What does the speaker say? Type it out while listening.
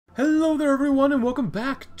Hello there everyone and welcome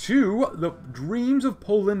back to the Dreams of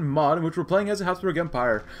Poland mod in which we're playing as a Habsburg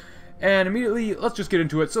Empire. And immediately, let's just get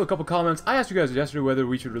into it. So a couple comments. I asked you guys yesterday whether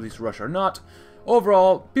we should release Russia or not.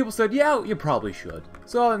 Overall, people said, yeah, you probably should.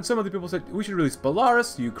 So, and some other people said, we should release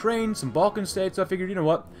Belarus, Ukraine, some Balkan states. So I figured, you know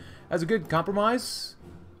what, as a good compromise...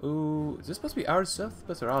 Ooh, is this supposed to be ours, South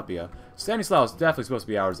Bessarabia? Stanislav is definitely supposed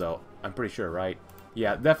to be ours, though. I'm pretty sure, right?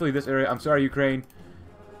 Yeah, definitely this area. I'm sorry, Ukraine.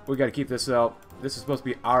 We gotta keep this out. This is supposed to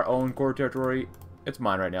be our own core territory. It's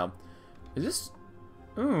mine right now. Is this...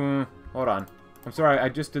 hold on. I'm sorry, I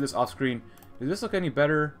just did this off screen. Does this look any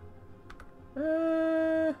better?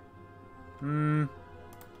 Does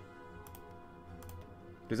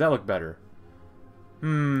that look better?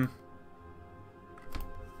 I'm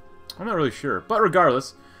not really sure. But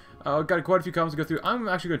regardless, I've got quite a few comments to go through. I'm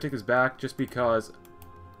actually going to take this back just because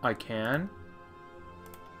I can.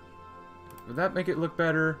 Would that make it look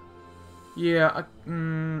better? Yeah, you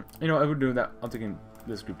know, I would do that. I'm taking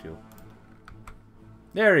this group too.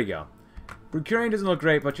 There you go. Ukraine doesn't look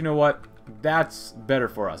great, but you know what? That's better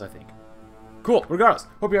for us, I think. Cool. Regardless,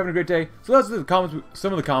 hope you're having a great day. So let's do the comments.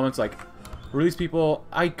 Some of the comments, like release people.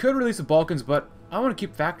 I could release the Balkans, but I want to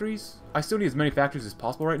keep factories. I still need as many factories as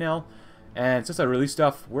possible right now. And since I released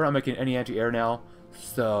stuff, we're not making any anti-air now,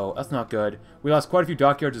 so that's not good. We lost quite a few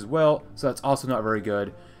dockyards as well, so that's also not very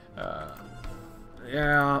good.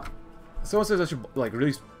 Yeah. Someone says I should, like,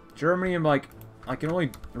 release Germany, and, like, I can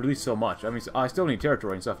only release so much. I mean, I still need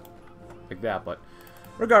territory and stuff like that, but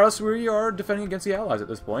regardless, we are defending against the Allies at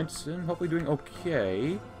this point, and hopefully doing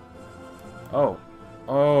okay. Oh.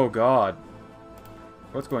 Oh, God.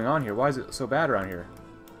 What's going on here? Why is it so bad around here?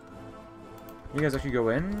 You guys actually go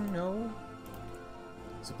in? No?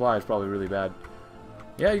 Supply is probably really bad.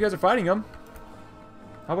 Yeah, you guys are fighting them.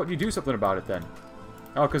 How about you do something about it, then?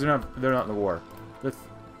 Oh, because they're not in the war.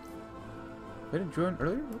 They didn't join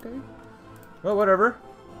earlier? Okay. Well, whatever.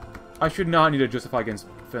 I should not need to justify against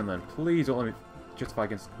Finland. Please don't let me justify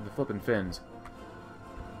against the flippin' Finns.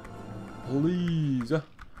 Please.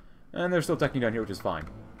 And they're still teching down here, which is fine.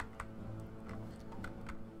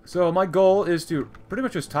 So my goal is to pretty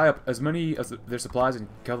much just tie up as many of their supplies and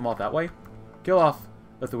kill them off that way. Kill off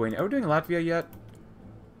Lithuania. Are we doing Latvia yet?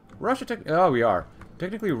 Russia, oh, we are.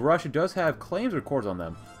 Technically, Russia does have claims or accords on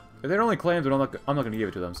them. If they're only claims, I'm not going to give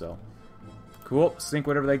it to them, so... Cool. Sink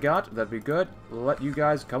whatever they got. That'd be good. Let you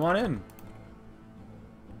guys come on in.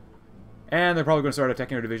 And they're probably going to start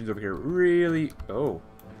attacking our divisions over here. Really... Oh.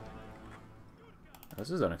 This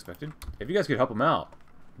is unexpected. If you guys could help them out,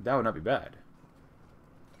 that would not be bad.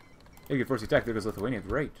 If you could force the attack, there goes Lithuania.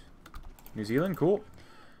 Great. New Zealand, cool.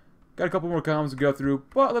 Got a couple more comms to go through,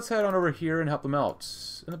 but let's head on over here and help them out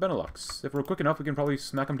in the Benelux. If we're quick enough, we can probably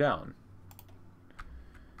smack them down.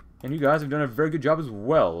 And you guys have done a very good job as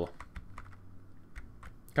well.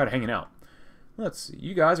 Kind of hanging out. Let's see.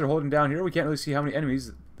 You guys are holding down here. We can't really see how many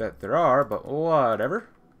enemies that there are, but whatever.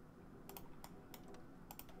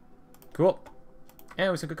 Cool.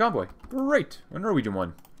 And we sunk a convoy. Great. A Norwegian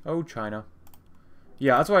one. Oh, China.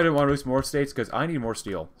 Yeah, that's why I didn't want to release more states, because I need more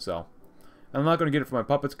steel, so... I'm not going to get it for my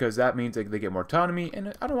puppets, because that means they get more autonomy,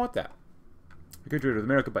 and I don't want that. We could trade with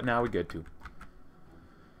America, but now we get to.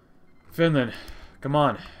 Finland. Come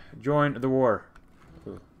on. Join the war.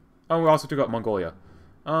 Oh, we also took out Mongolia.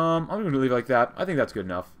 I'm going to leave it like that. I think that's good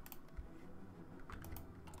enough.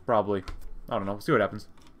 Probably. I don't know. See what happens.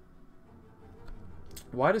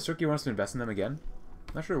 Why does Turkey want us to invest in them again?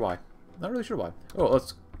 Not sure why. Not really sure why. Oh,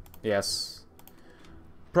 let's... Yes.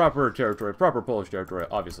 Proper territory. Proper Polish territory,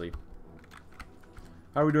 obviously.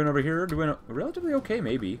 How are we doing over here? Doing relatively okay,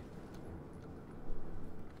 maybe.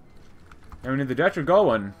 I mean, if the Dutch are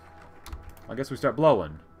going, I guess we start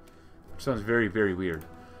blowing. Which sounds very, very weird.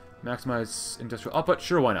 Maximize industrial output?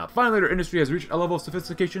 Sure, why not? Finally, our industry has reached a level of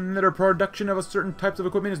sophistication that our production of a certain types of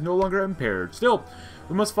equipment is no longer impaired. Still,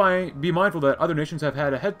 we must be mindful that other nations have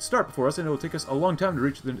had a head start before us, and it will take us a long time to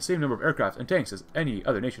reach the same number of aircraft and tanks as any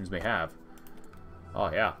other nations may have.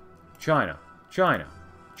 Oh, yeah. China. China.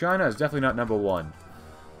 China is definitely not number one.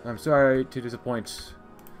 I'm sorry to disappoint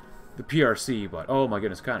the PRC, but oh my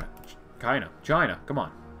goodness, China, come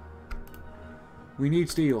on. We need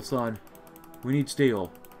steel, son. We need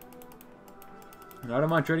steel. And I don't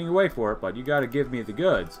mind trading away for it, but you gotta give me the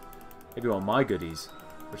goods. Maybe all my goodies,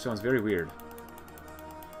 which sounds very weird.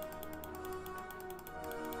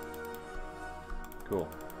 Cool.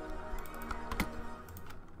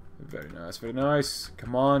 Very nice, very nice.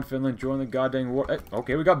 Come on, Finland, join the goddamn war. Hey,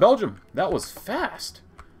 okay, we got Belgium. That was fast.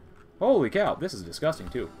 Holy cow, this is disgusting,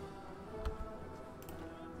 too.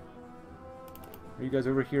 Are you guys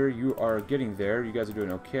over here? You are getting there. You guys are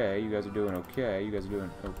doing okay. You guys are doing okay. You guys are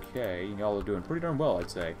doing okay. Y'all are doing pretty darn well,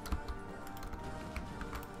 I'd say.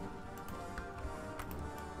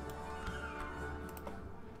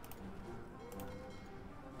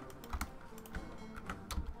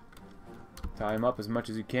 Tie him up as much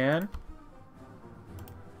as you can.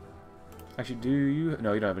 Actually, do you?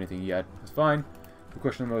 No, you don't have anything yet. That's fine. The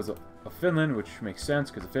question was of Finland, which makes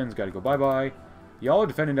sense because the Finns got to go bye-bye. Y'all are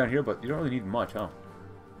defending down here, but you don't really need much, huh?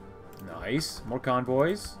 Nice. More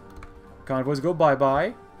convoys. Convoys go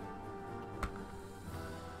bye-bye.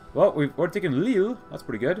 Well, we're taking Lille. That's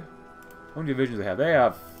pretty good. How many divisions do they have? They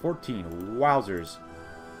have 14. Wowzers.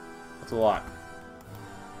 That's a lot.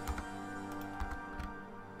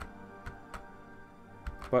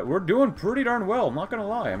 But we're doing pretty darn well, I'm not gonna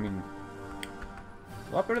lie. I mean,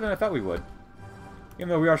 a lot better than I thought we would. Even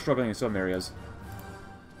though we are struggling in some areas.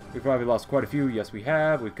 We've probably lost quite a few. Yes, we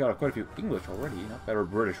have. We've got quite a few English already. Not better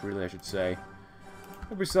British, really, I should say.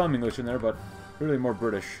 There'll be some English in there, but really more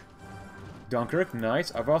British. Dunkirk,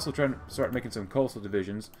 nice. I've also tried to start making some coastal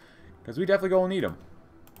divisions, because we definitely gonna need them.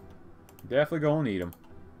 Definitely gonna need them.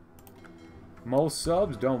 Most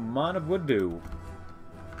subs don't mind if we do.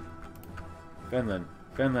 Finland.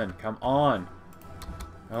 Finland, come on.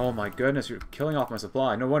 Oh my goodness, you're killing off my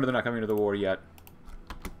supply. No wonder they're not coming to the war yet.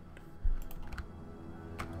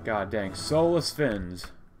 God dang, soulless Finns.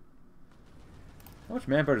 How much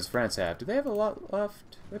manpower does France have? Do they have a lot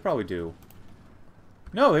left? They probably do.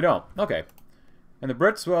 No, they don't. Okay. And the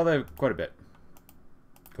Brits, well, they have quite a bit.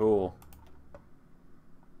 Cool.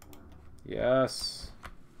 Yes.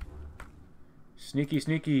 Sneaky,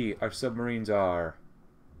 sneaky, our submarines are.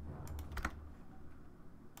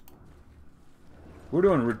 We're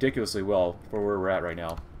doing ridiculously well for where we're at right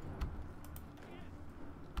now.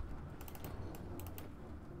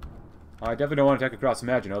 I definitely don't want to attack across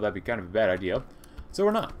Maginot. That'd be kind of a bad idea. So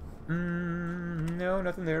we're not. No,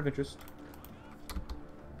 nothing there of interest.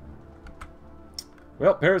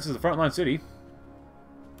 Well, Paris is a frontline city.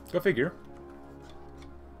 Go figure.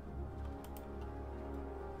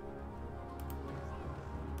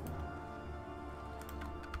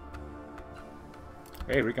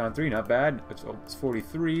 Hey, Recon 3, not bad. It's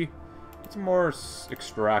 43. It's more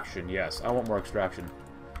extraction, yes. I want more extraction.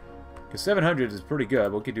 Because 700 is pretty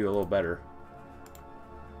good, but we could do a little better.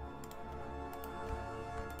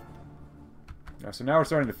 So now we're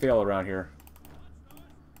starting to fail around here.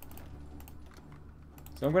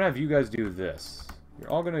 So I'm going to have you guys do this. You're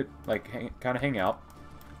all going to, like, kind of hang out.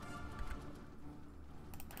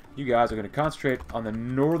 You guys are going to concentrate on the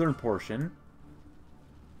northern portion.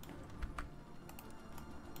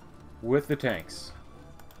 With the tanks.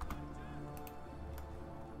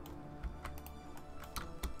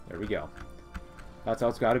 There we go. That's how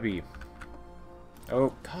it's got to be.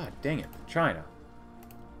 Oh, god dang it. China.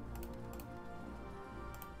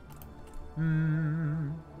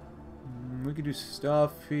 We could do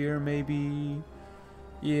stuff here, maybe.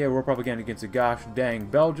 Yeah, we're propaganda against the gosh dang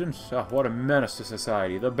Belgians. Oh, what a menace to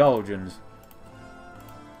society. The Belgians.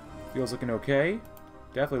 Feels looking okay.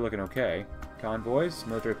 Definitely looking okay. Convoys,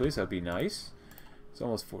 military police, that'd be nice. It's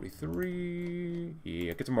almost 43.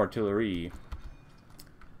 Yeah, get some artillery.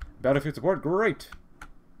 Battlefield support, great.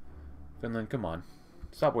 Finland, come on.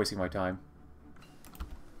 Stop wasting my time.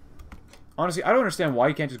 Honestly, I don't understand why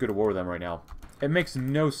you can't just go to war with them right now. It makes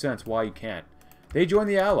no sense why you can't. They join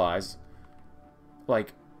the Allies.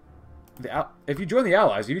 Like, if you join the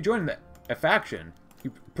Allies, if you join a faction,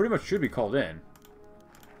 you pretty much should be called in.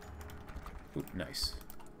 Ooh, nice.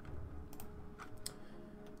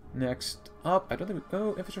 Next up, I don't think...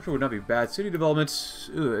 Oh, infrastructure would not be bad. City developments.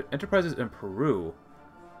 Ooh, enterprises in Peru.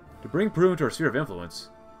 To bring Peru into our sphere of influence.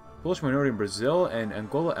 Polish minority in Brazil and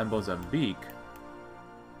Angola and Mozambique.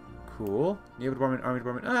 Cool. Naval Department, Army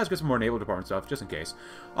Department. Let's get some more Naval Department stuff, just in case.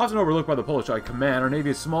 Often overlooked by the Polish High Command, our Navy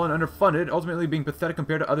is small and underfunded, ultimately being pathetic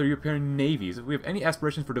compared to other European navies. If we have any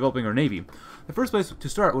aspirations for developing our Navy, the first place to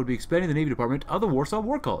start would be expanding the Navy Department of the Warsaw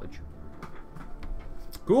War College.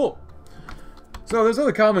 Cool. So there's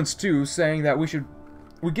other comments too saying that we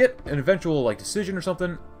get an eventual like decision or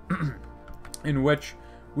something in which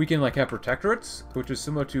we can like have protectorates, which is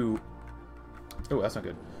similar to that's not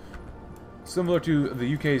good. Similar to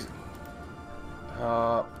the UK's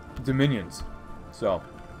dominions. So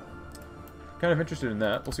kind of interested in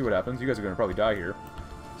that. We'll see what happens. You guys are gonna probably die here.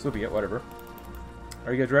 So be it, whatever.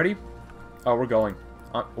 Are you guys ready? Oh, we're going.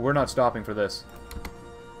 We're not stopping for this.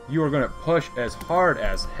 You are gonna push as hard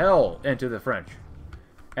as hell into the French.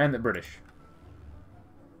 And the British.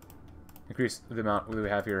 Increase the amount. What do we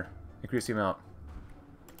have here? Increase the amount.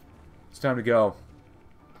 It's time to go.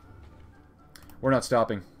 We're not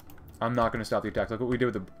stopping. I'm not going to stop the attacks. Look what we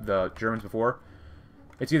did with the Germans before.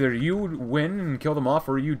 It's either you win and kill them off,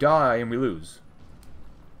 or you die and we lose.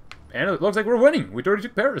 And it looks like we're winning. We already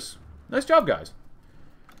took Paris. Nice job, guys.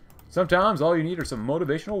 Sometimes all you need are some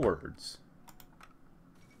motivational words.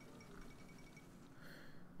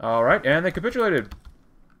 Alright, and they capitulated.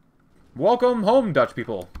 Welcome home, Dutch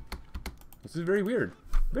people. This is very weird.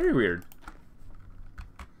 Very weird.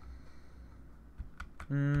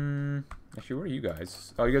 Actually, where are you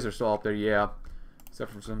guys? Oh, you guys are still up there, yeah.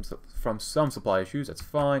 Except from some supply issues. That's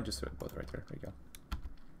fine. Just throw both right there. There you go.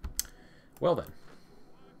 Well then.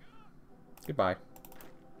 Goodbye.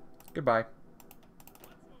 Goodbye.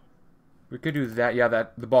 We could do that. Yeah,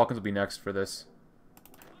 the Balkans will be next for this.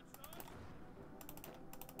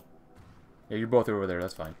 Yeah, you're both over there.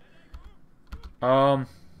 That's fine.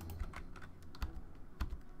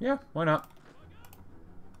 Yeah, why not?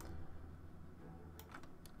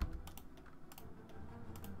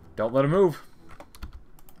 Don't let him move.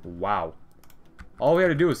 Wow. All we had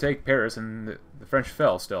to do was take Paris, and the French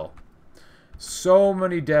fell still. So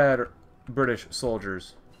many dead British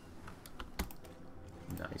soldiers.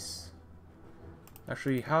 Nice.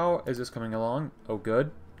 Actually, how is this coming along? Oh,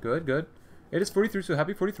 good. Good, good. It is 43, so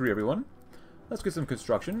happy 43, everyone. Let's get some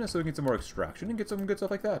construction, so we can get some more extraction and get some good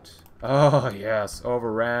stuff like that. Oh, yes.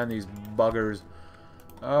 Overran these buggers.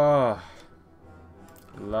 Oh.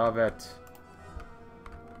 Love it.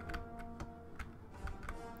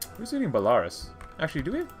 Who's eating Belarus? Actually,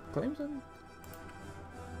 do we have claims on?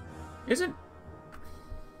 Isn't...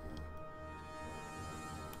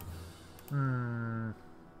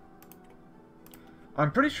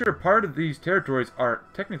 I'm pretty sure part of these territories are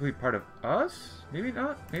technically part of us? Maybe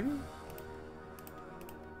not? Maybe?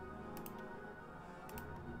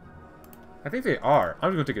 I think they are.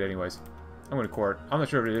 I'm just going to take it anyways. I'm going to court. I'm not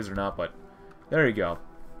sure if it is or not, but there you go.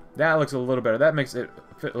 That looks a little better. That makes it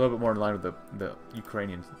fit a little bit more in line with the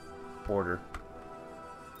Ukrainian border.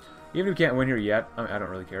 Even if we can't win here yet, I mean, I don't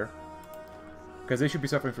really care. Because they should be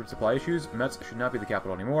suffering from supply issues. Metz should not be the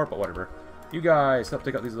capital anymore, but whatever. You guys, help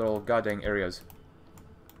take out these little goddamn areas.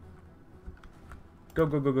 Go,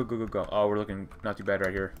 go, go, go, go, go, go. Oh, we're looking not too bad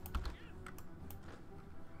right here.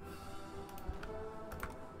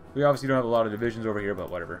 We obviously don't have a lot of divisions over here, but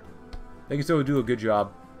whatever. They can still do a good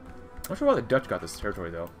job. I'm not sure why the Dutch got this territory,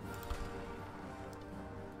 though.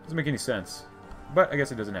 Doesn't make any sense. But I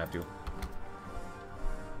guess it doesn't have to.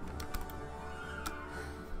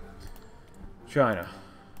 China.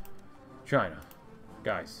 China.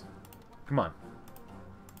 Guys. Come on.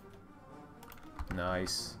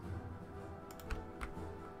 Nice.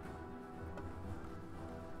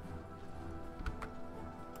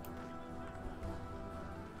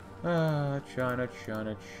 China,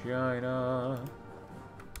 China, China.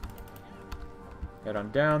 Head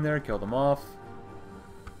on down there, kill them off.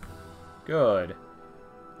 Good.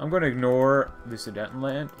 I'm going to ignore the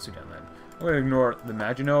Sudetenland. I'm going to ignore the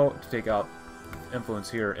Maginot to take out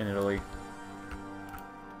influence here in Italy.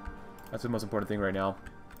 That's the most important thing right now.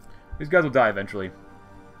 These guys will die eventually.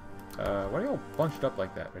 Why are you all bunched up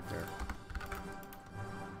like that right there?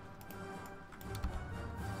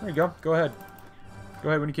 There you go. Go ahead. Go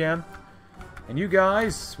ahead when you can. And you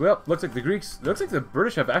guys, well, looks like the Greeks, looks like the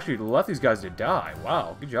British have actually left these guys to die.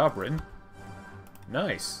 Wow, good job, Britain.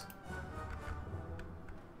 Nice.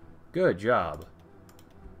 Good job.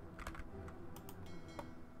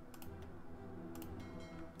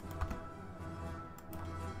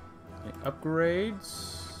 Any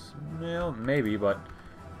upgrades? Well, maybe, but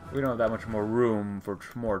we don't have that much more room for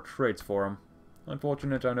more traits for them.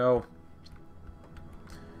 Unfortunate, I know.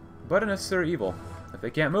 But a necessary evil. If they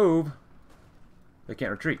can't move, they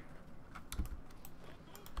can't retreat.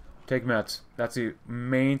 Take Metz. That's the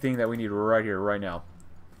main thing that we need right here, right now.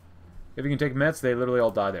 If you can take Metz, they literally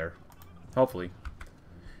all die there. Hopefully.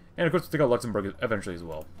 And of course, we'll take out Luxembourg eventually as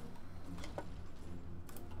well.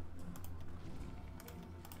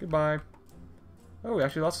 Goodbye. Oh, we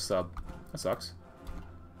actually lost a sub. That sucks.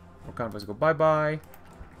 More convoys go bye-bye.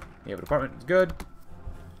 You have a department. It's good.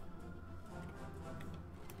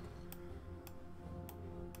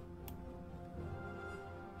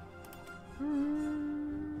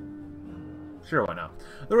 Sure, why not?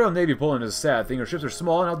 The Royal Navy of Poland is a sad thing. Our ships are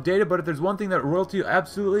small and outdated, but if there's one thing that royalty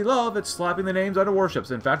absolutely love, it's slapping the names onto warships.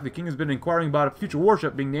 In fact, the king has been inquiring about a future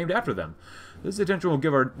warship being named after them. This attention will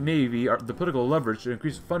give our navy the political leverage to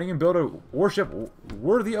increase funding and build a warship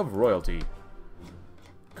worthy of royalty.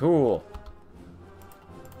 Cool.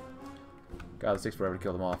 God, this takes forever to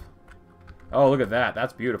kill them off. Oh, look at that.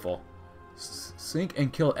 That's beautiful. Sink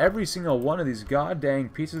and kill every single one of these goddamn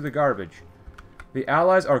pieces of garbage. The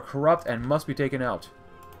Allies are corrupt and must be taken out.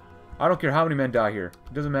 I don't care how many men die here.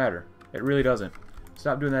 It doesn't matter. It really doesn't.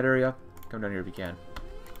 Stop doing that area. Come down here if you can.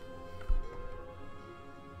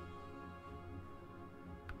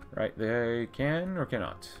 Right, they can or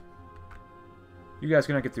cannot. You guys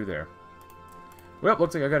cannot get through there. Well,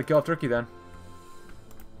 looks like I gotta kill off Turkey then.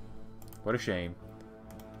 What a shame.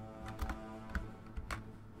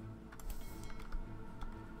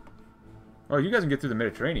 Oh, you guys can get through the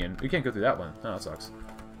Mediterranean. You can't go through that one. Oh, that sucks.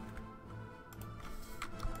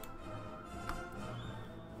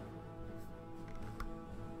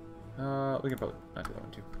 We can probably not do that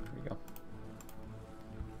one too. There we go.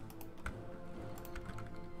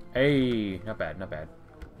 Hey, not bad, not bad.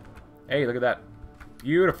 Hey, look at that.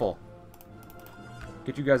 Beautiful.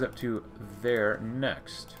 Get you guys up to there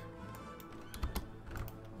next.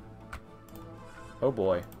 Oh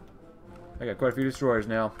boy. I got quite a few destroyers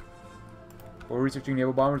now. We're researching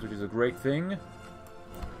naval bombers, which is a great thing.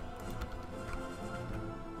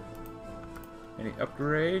 Any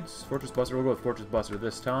upgrades? Fortress Buster. We'll go with Fortress Buster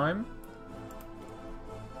this time.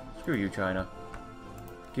 Screw you, China.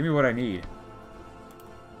 Give me what I need.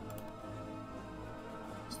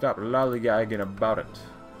 Stop lollygagging about it.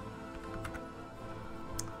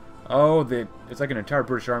 Oh, it's like an entire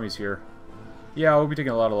British army's here. Yeah, we'll be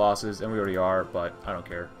taking a lot of losses, and we already are, but I don't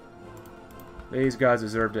care. These guys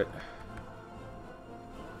deserved it.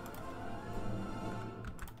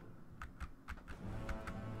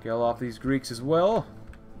 Kill off these Greeks as well.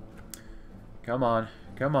 Come on,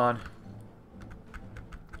 come on.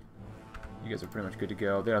 You guys are pretty much good to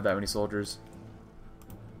go. They don't have that many soldiers.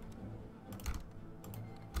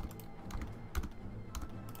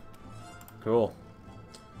 Cool.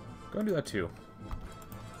 Go and do that too.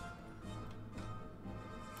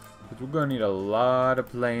 Because we're going to need a lot of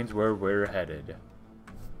planes where we're headed. Do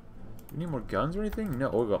we need more guns or anything? No,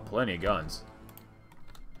 we've got plenty of guns.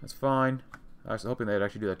 That's fine. I was hoping they'd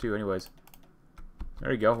actually do that too anyways.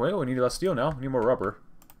 There you go. Well, we need less steel now. We need more rubber.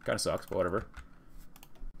 Kind of sucks, but whatever.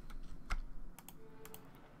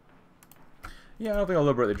 Yeah, I don't think I'll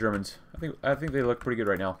liberate the Germans. I think they look pretty good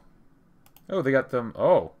right now. Oh, they got them.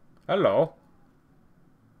 Oh, hello.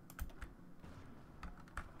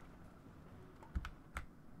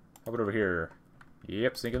 How about over here?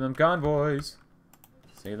 Yep, sinking them convoys.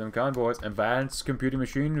 Sinking them convoys. Advanced computing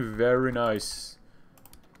machine. Very nice.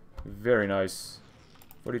 Very nice.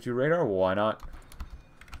 42 radar. Why not?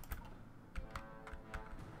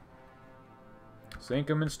 Sink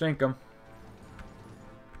them and stink them.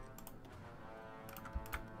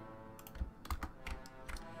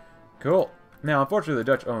 Cool. Now, unfortunately,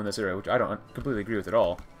 the Dutch own this area, which I don't completely agree with at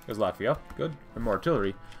all. There's Latvia. Good. And more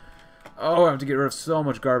artillery. Oh, I have to get rid of so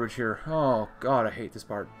much garbage here. Oh, God, I hate this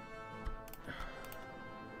part.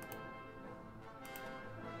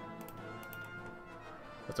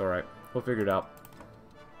 That's alright. We'll figure it out.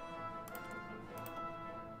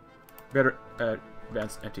 Better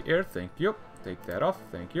advanced anti-air. Thank you. Take that off.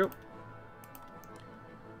 Thank you.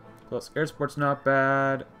 Plus, air support's not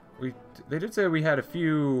bad. They did say we had a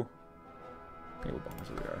few naval bombers.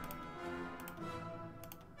 Here we are.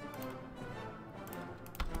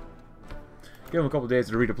 Give them a couple days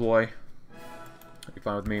to redeploy. That'd be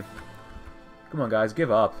fine with me. Come on, guys, give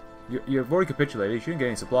up. You've already capitulated. You shouldn't get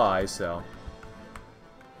any supplies, so.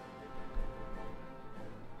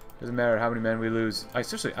 Doesn't matter how many men we lose.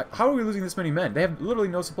 Seriously, how are we losing this many men? They have literally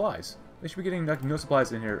no supplies. They should be getting like, no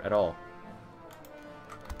supplies in here at all.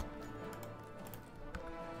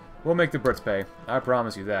 We'll make the Brits pay. I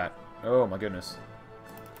promise you that. Oh my goodness.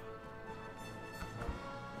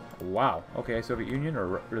 Wow. Okay, Soviet Union,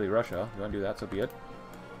 or really Russia. If you want to do that, so be it.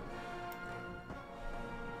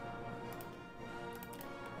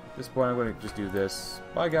 At this point, I'm going to just do this.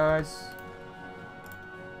 Bye, guys.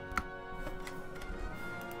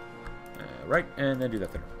 Right, and then do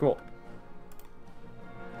that there. Cool.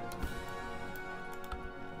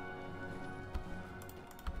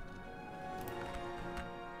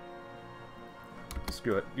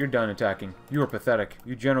 Screw it. You're done attacking. You are pathetic.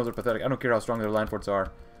 You generals are pathetic. I don't care how strong their land forts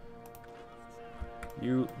are.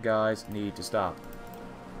 You guys need to stop.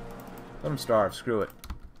 Let them starve. Screw it.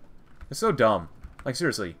 It's so dumb. Like,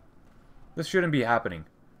 seriously. This shouldn't be happening.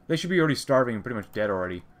 They should be already starving and pretty much dead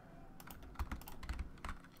already.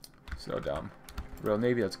 So dumb. Royal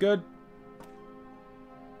Navy, that's good.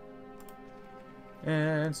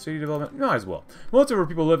 And city development, might as well. Most of our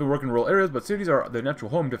people live and work in rural areas, but cities are the natural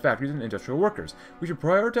home to factories and industrial workers. We should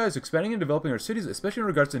prioritize expanding and developing our cities, especially in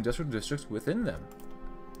regards to industrial districts within them.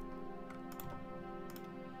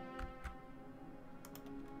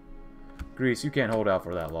 Greece, you can't hold out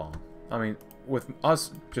for that long. I mean, with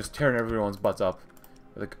us just tearing everyone's butts up.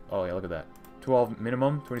 Like, oh yeah, look at that. 12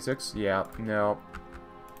 minimum? 26? Yeah, no.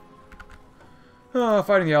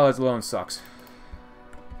 Fighting the Allies alone sucks.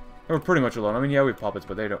 We're pretty much alone. I mean, yeah, we have puppets,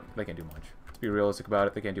 but they can't do much. Let's be realistic about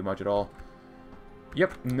it. They can't do much at all.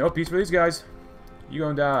 Yep, no peace for these guys. You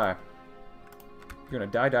gonna die. You're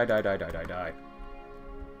gonna die.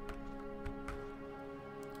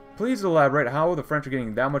 Please elaborate how the French are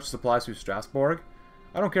getting that much supplies through Strasbourg.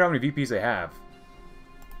 I don't care how many VPs they have.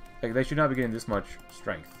 Like, they should not be getting this much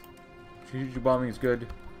strength. Strategic bombing is good.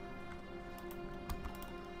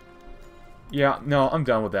 Yeah, no, I'm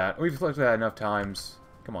done with that. We've looked at that enough times.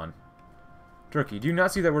 Come on. Turkey, do you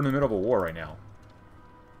not see that we're in the middle of a war right now?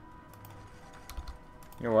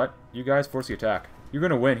 You know what? You guys force the attack. You're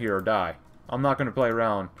going to win here or die. I'm not going to play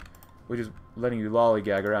around with just letting you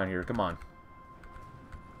lollygag around here. Come on.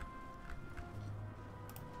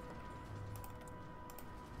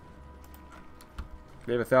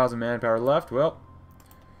 They have 1,000 manpower left. Well,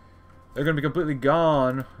 they're going to be completely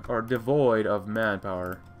gone or devoid of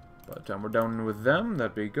manpower. By the time we're done with them,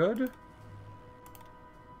 that'd be good.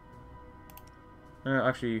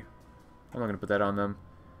 Actually, I'm not going to put that on them.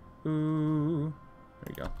 Ooh.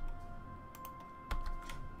 There you go.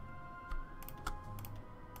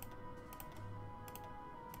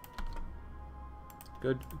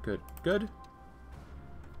 Good, good, good.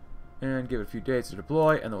 And give it a few days to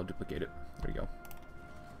deploy, and then we'll duplicate it. There you go.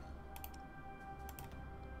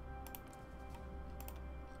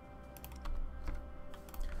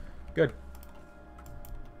 Good.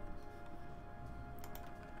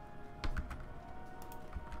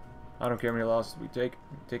 I don't care how many losses we take.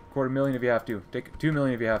 Take 250,000 if you have to. Take 2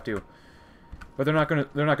 million if you have to. But they're not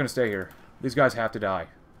gonna stay here. These guys have to die.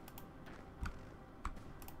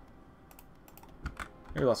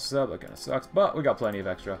 We lost a sub, that kinda sucks, but we got plenty of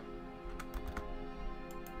extra.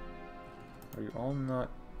 Are you all not...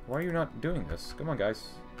 Why are you not doing this? Come on,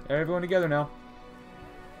 guys. Everyone together now.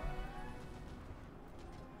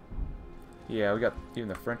 Yeah, we got even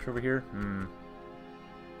the French over here. Come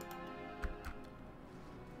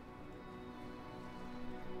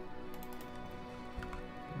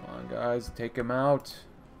on, guys. Take them out.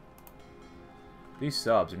 These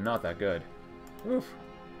subs are not that good. Oof.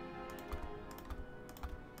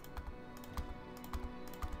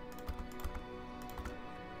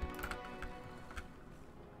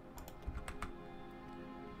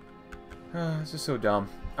 This is so dumb.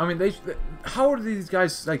 I mean, how are these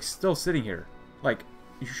guys, like, still sitting here? Like,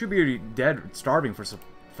 you should be already dead, starving for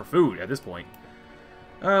food at this point.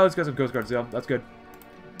 Let's get some Coast Guard Sail. That's good.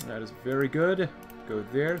 That is very good. Go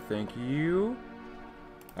there. Thank you.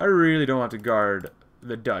 I really don't want to guard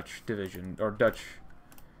the Dutch division, or Dutch-held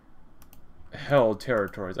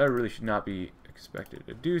territories. I really should not be expected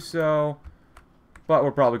to do so. But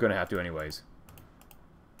we're probably going to have to anyways.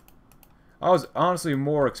 I was honestly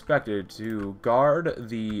more expected to guard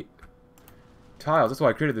the tiles. That's why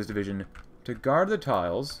I created this division. To guard the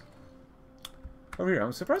tiles. Over here.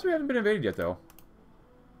 I'm surprised we haven't been invaded yet, though.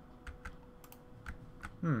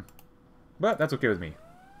 But that's okay with me.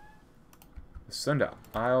 The Sunda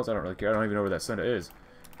Isles. I don't really care. I don't even know where that Sunda is.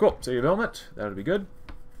 Cool. City development. That would be good.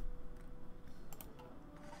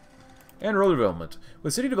 And rural development.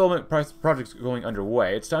 With city development projects going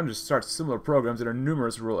underway, it's time to start similar programs in our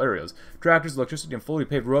numerous rural areas. Tractors, electricity, and fully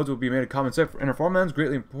paved roads will be made a common sight for farmlands,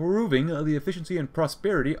 greatly improving the efficiency and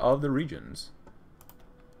prosperity of the regions.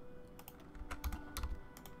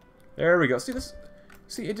 There we go. See this?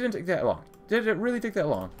 See, it didn't take that long. Did it really take that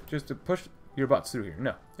long just to push your butts through here?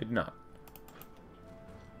 No, it did not.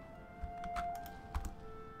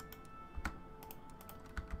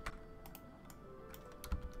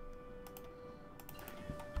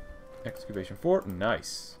 Excavation 4,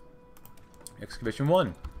 nice. Excavation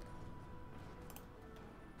 1.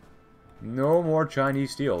 No more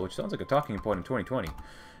Chinese steel, which sounds like a talking point in 2020.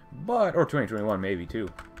 But, or 2021 maybe too.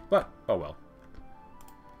 But, oh well.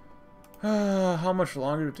 How much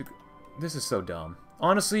longer to... This is so dumb.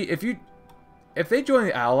 Honestly, if they join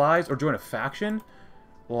the Allies or join a faction,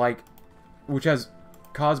 like, which has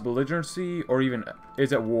caused belligerency or even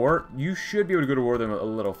is at war, you should be able to go to war with them a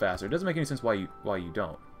little faster. It doesn't make any sense why you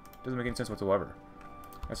don't. Doesn't make any sense whatsoever.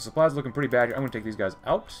 Alright, so supplies looking pretty bad here. I'm going to take these guys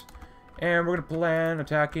out. And we're going to plan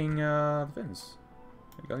attacking the Finns.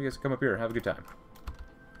 There you go. You guys come up here and have a good time.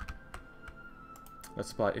 Let's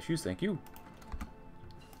supply issues. Thank you.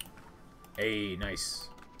 Hey, nice.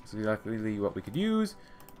 That's exactly what we could use.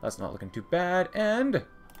 That's not looking too bad. And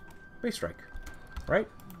base strike. Right?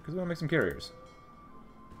 Because we want to make some carriers.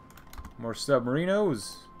 More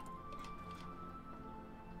submarinos.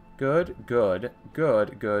 Good, good,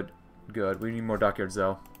 good, good, good. We need more dockyards,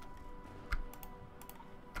 though.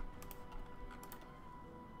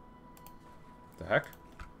 The heck?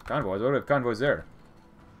 Convoys? What do we have convoys there?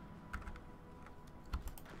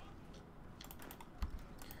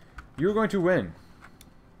 You're going to win.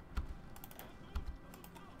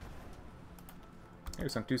 Hey, we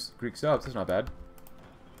sunk 2 Greek subs. That's not bad.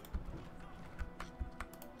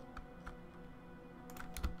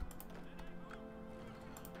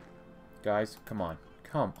 Guys, come on.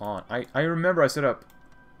 Come on. I remember I set up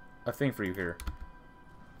a thing for you here.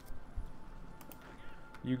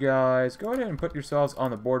 You guys, go ahead and put yourselves on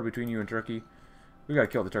the board between you and Turkey. We gotta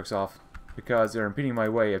kill the Turks off, because they're impeding my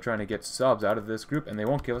way of trying to get subs out of this group, and they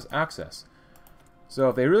won't give us access. So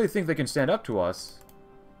if they really think they can stand up to us,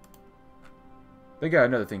 they got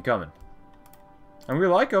another thing coming. And we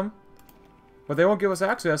like them, but they won't give us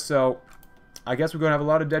access, so I guess we're gonna have a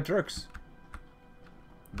lot of dead Turks.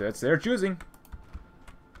 That's their choosing.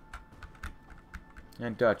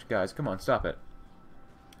 And Dutch, guys, come on, stop it.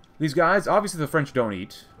 These guys, obviously the French don't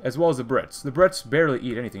eat, as well as the Brits. The Brits barely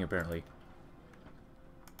eat anything, apparently.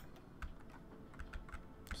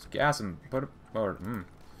 Just gas them. Put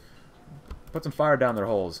some fire down their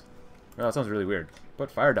holes. Oh, that sounds really weird.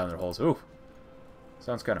 Put fire down their holes. Ooh.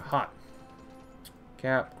 Sounds kind of hot.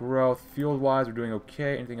 Cap, growth, fuel-wise, we're doing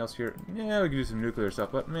okay. Anything else here? Yeah, we could do some nuclear stuff,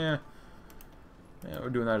 but meh. Yeah, we're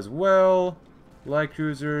doing that as well. Light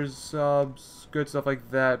cruisers, subs, good stuff like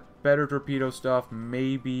that. Better torpedo stuff,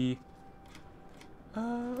 maybe.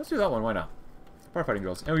 Let's do that one, why not? Firefighting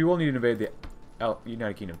drills. And we will need to invade the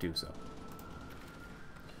United Kingdom too, so.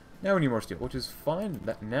 Now we need more steel, which is fine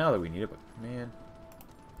now that we need it, but man.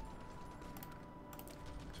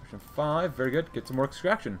 Section 5, very good. Get some more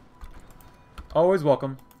extraction. Always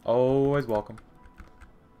welcome. Always welcome.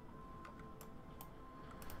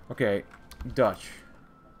 Okay, Dutch.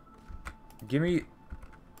 Give me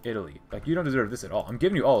Italy. Like, you don't deserve this at all. I'm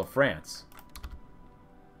giving you all of France.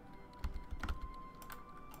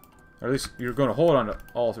 Or at least you're going to hold on to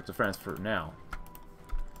all sorts of France for now.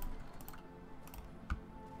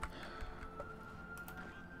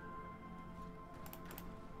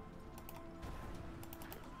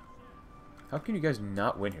 How can you guys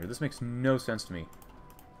not win here? This makes no sense to me.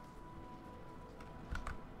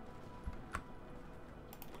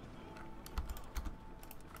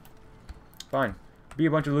 Fine. Be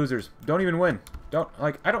a bunch of losers. Don't even win. Don't,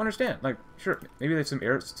 like, I don't understand. Like, sure, maybe they have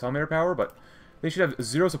some air power, but they should have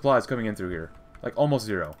 0 supplies coming in through here. Like, almost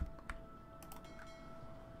 0.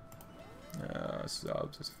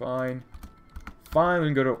 Subs is fine. Fine, we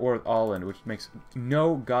can go to war with Holland, which makes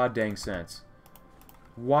no goddamn sense.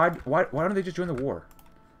 Why don't they just join the war?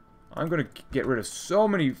 I'm gonna get rid of so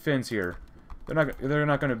many Finns here. They're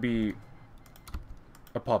not gonna be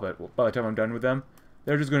a puppet by the time I'm done with them.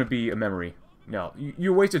 They're just gonna be a memory. No,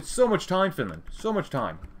 you wasted so much time, Finland. So much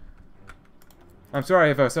time. I'm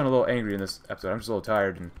sorry if I sound a little angry in this episode. I'm just a little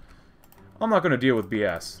tired, and I'm not gonna deal with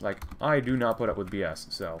BS. Like, I do not put up with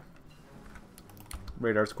BS. So,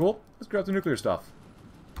 radar's cool. Let's grab the nuclear stuff.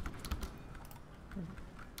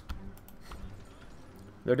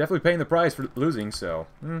 They're definitely paying the price for losing, so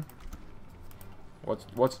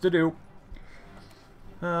what's to do?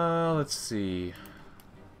 Let's see.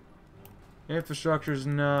 Infrastructure's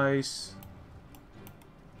nice.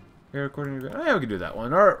 Air coordinator. Yeah, we can do that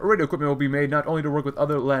one. Our radio equipment will be made not only to work with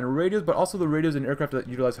other land radios, but also the radios in aircraft that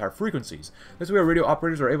utilize higher frequencies. This way, our radio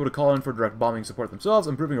operators are able to call in for direct bombing support themselves,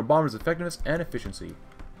 improving our bombers' effectiveness and efficiency.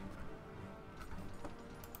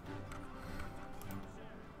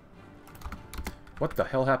 What the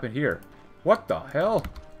hell happened here? What the hell?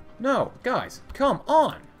 No, guys, come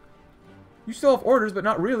on! You still have orders, but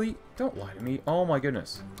not really. Don't lie to me. Oh my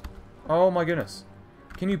goodness. Oh my goodness.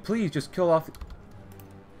 Can you please just kill off...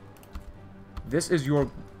 This is your...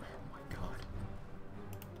 Oh my god.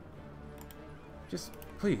 Just,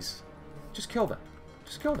 please. Just kill them.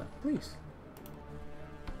 Just kill them, please.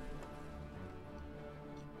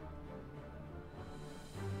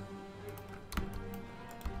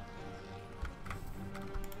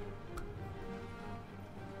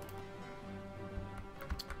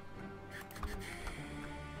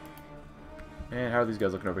 Man, how are these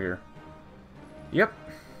guys looking over here? Yep.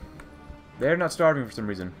 They're not starving for some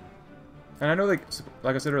reason. And I know,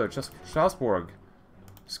 like I said earlier, Strasbourg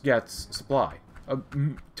gets supply.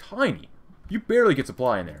 Tiny. You barely get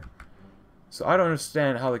supply in there. So I don't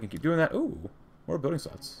understand how they can keep doing that. Ooh, more building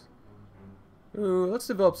slots. Ooh, let's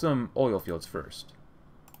develop some oil fields first.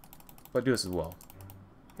 But do this as well.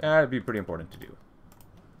 That'd be pretty important to do.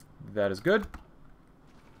 That is good.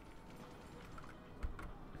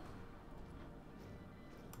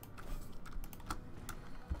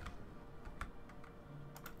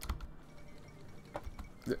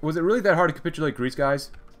 Was it really that hard to capitulate Greece, guys?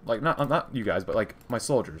 Like, not you guys, but like my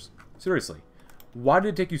soldiers. Seriously. Why did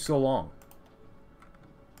it take you so long?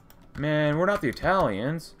 Man, we're not the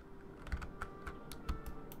Italians.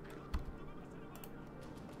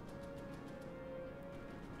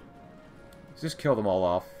 Just kill them all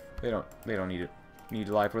off. They don't need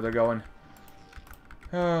life where they're going.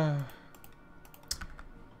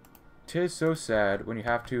 Tis so sad when you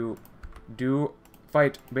have to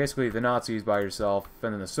fight basically the Nazis by yourself,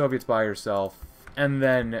 and then the Soviets by yourself, and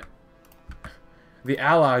then the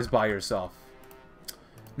Allies by yourself.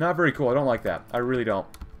 Not very cool. I don't like that. I really don't.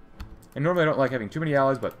 And normally I don't like having too many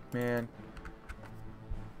allies, but man,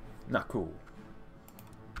 not cool.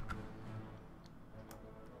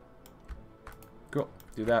 Cool.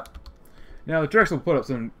 Do that. Now the Turks will put up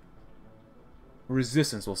some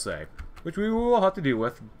resistance, we'll say, which we will have to deal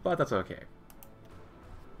with, but that's okay.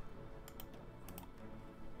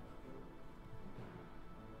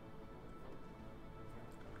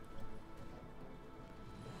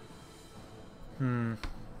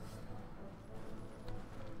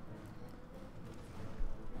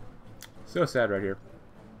 So sad right here.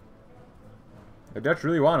 The Dutch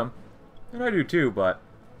really want him. And I do too, but...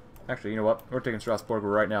 Actually, you know what? We're taking Strasbourg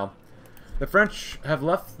right now. The French have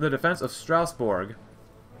left the defense of Strasbourg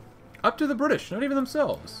up to the British, not even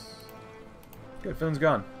themselves. Good, Finland's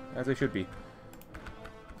gone, as they should be.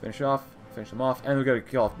 Finish them off, and we've got to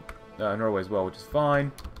kill off Norway as well, which is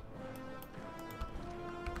fine.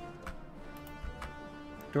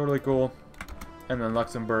 Totally cool. And then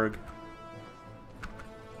Luxembourg.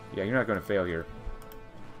 Yeah, you're not going to fail here.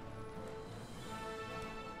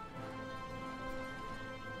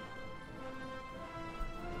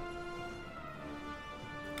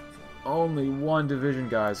 Only one division,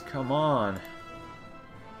 guys. Come on.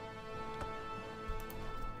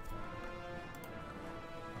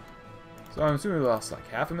 So I'm assuming we lost like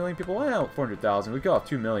 500,000 people. Well, 400,000. We got off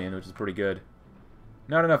 2 million, which is pretty good.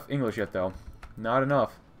 Not enough English yet, though. Not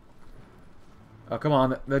enough. Oh, come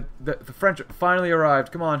on. The French finally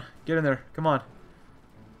arrived. Come on. Get in there. Come on.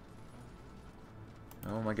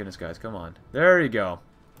 Oh, my goodness, guys. Come on. There you go.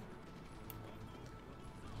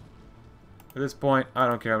 At this point, I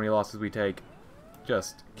don't care how many losses we take.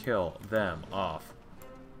 Just kill them off.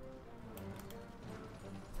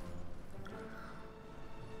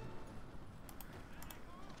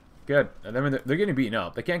 Good. And then they're getting beaten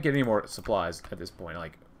up. They can't get any more supplies at this point.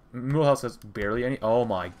 Like, Mulhouse has barely any. Oh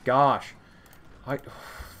my gosh. I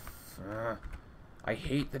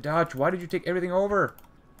hate the Dutch. Why did you take everything over?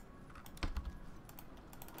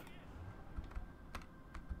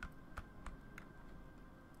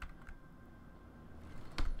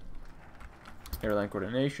 Airline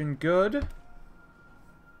coordination, good.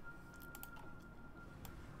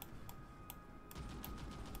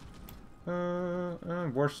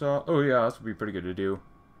 Warsaw. Oh yeah, this would be pretty good to do.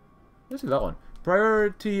 Let's do that one.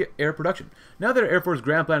 Priority air production. Now that our Air Force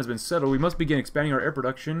grand plan has been settled, we must begin expanding our air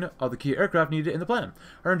production of the key aircraft needed in the plan.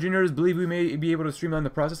 Our engineers believe we may be able to streamline the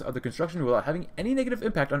process of the construction without having any negative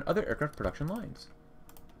impact on other aircraft production lines.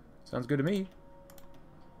 Sounds good to me.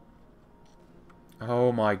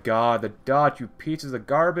 Oh my god, the Dutch, you pieces of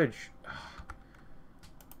garbage.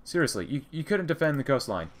 Seriously, you couldn't defend the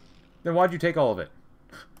coastline. Then why'd you take all of it?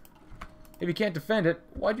 If you can't defend it,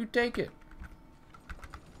 why'd you take it?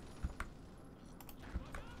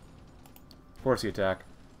 Force the attack.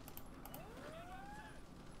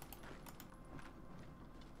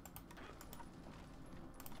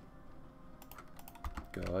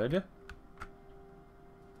 Good.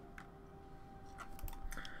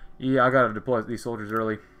 Yeah, I gotta deploy these soldiers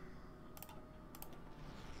early.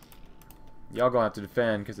 Y'all gonna have to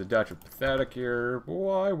defend because the Dutch are pathetic here.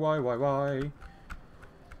 Why?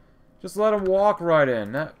 Just let them walk right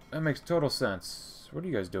in. That makes total sense. What are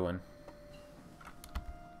you guys doing?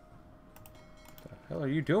 What the hell are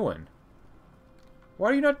you doing?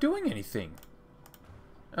 Why are you not doing anything?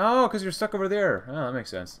 Oh, because you're stuck over there. Oh, that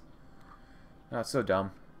makes sense. That's so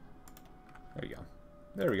dumb. There you go.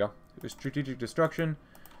 There we go. Strategic destruction.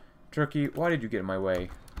 Turkey, why did you get in my way?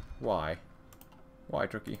 Why? Why,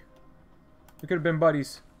 Turkey? We could have been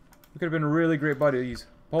buddies. We could have been really great buddies.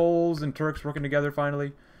 Poles and Turks working together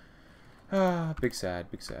finally. Ah, big sad,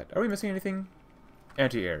 big sad. Are we missing anything?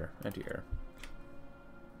 Anti-air. Anti-air.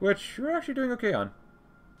 Which we're actually doing okay on.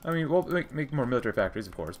 I mean, we'll make more military factories,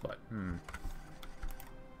 of course, but...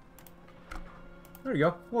 There we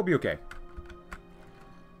go. We'll be okay.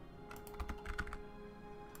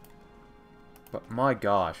 But my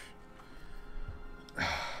gosh.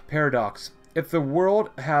 Paradox. If the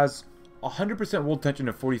world has 100% world tension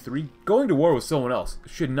of 43, going to war with someone else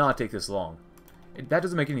should not take this long. That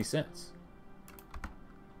doesn't make any sense.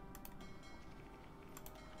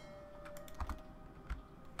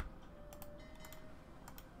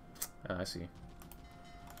 I see.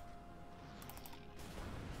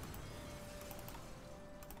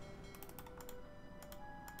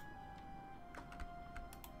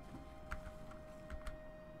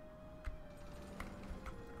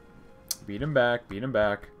 Beat him back. Beat him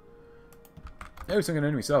back. Hey, we sunk an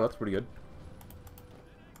enemy cell. That's pretty good.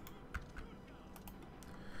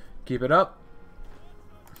 Keep it up.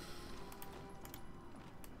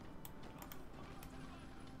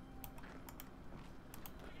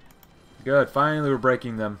 Good. Finally, we're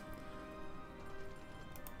breaking them.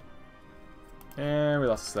 And we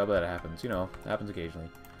lost a sub. That happens. You know, happens occasionally.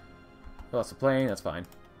 We lost a plane. That's fine.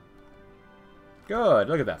 Good.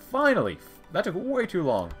 Look at that. Finally. That took way too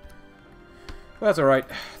long. Well, that's alright.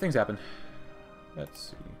 Things happen. Let's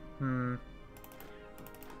see.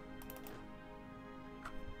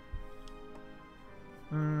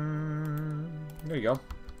 There you go.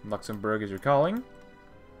 Luxembourg is your calling.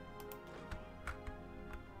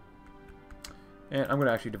 And I'm going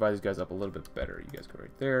to actually divide these guys up a little bit better. You guys go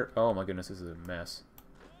right there. Oh my goodness, this is a mess.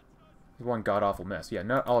 This is one god-awful mess. Yeah,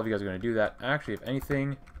 not all of you guys are going to do that. Actually, if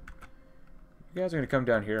anything, you guys are going to come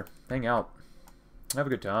down here. Hang out. Have a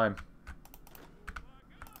good time.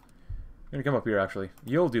 I'm going to come up here, actually.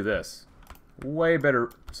 You'll do this. Way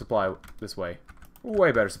better supply this way.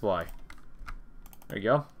 Way better supply. There you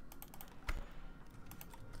go.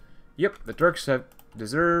 Yep, the Turks have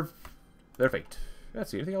deserved their fate.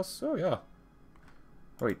 Let's see, anything else? Oh, yeah.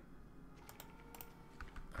 Wait.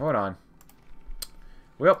 Hold on.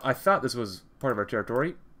 Well, I thought this was part of our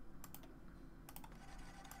territory.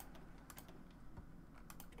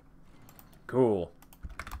 Cool.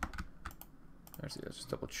 Let's see, let's just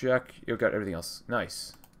double check. You've got everything else.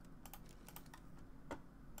 Nice.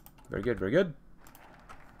 Very good, very good.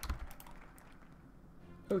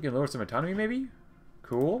 Oh, we can lower some autonomy, maybe?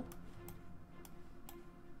 Cool.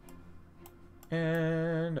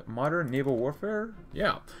 And modern naval warfare?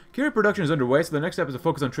 Yeah. Carrier production is underway, so the next step is to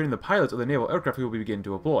focus on training the pilots of the naval aircraft we will begin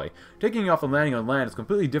to deploy. Taking off and landing on land is a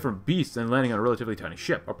completely different beast than landing on a relatively tiny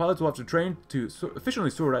ship. Our pilots will have to train to efficiently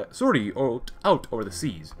sortie out over the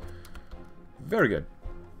seas. Very good.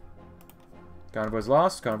 Convoys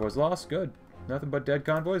lost. Convoys lost. Good. Nothing but dead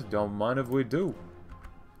convoys. Don't mind if we do.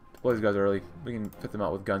 Deploy these guys early. We can fit them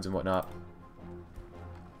out with guns and whatnot.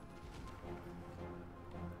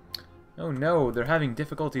 Oh no, they're having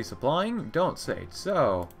difficulty supplying? Don't say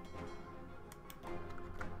so.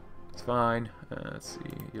 It's fine. Let's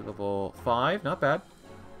see. You're level 5. Not bad.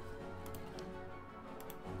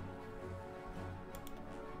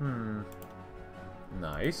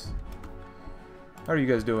 Nice. How are you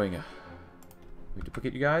guys doing? Can we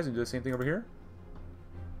duplicate you guys and do the same thing over here?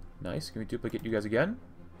 Nice. Can we duplicate you guys again?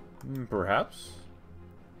 Perhaps.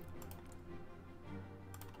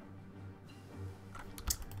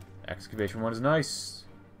 Excavation 1 is nice.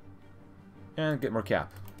 And get more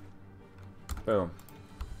cap. Boom.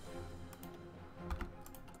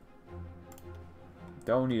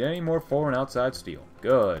 Don't need any more foreign outside steel.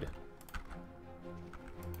 Good.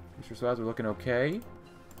 Future slides are looking okay.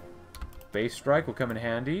 Base strike will come in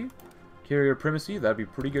handy. Carrier primacy, that'd be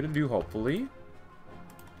pretty good to do, hopefully.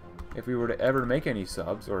 If we were to ever make any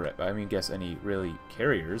subs, or, I mean, guess any, really,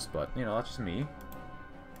 carriers, but, you know, that's just me.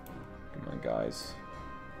 Come on, guys.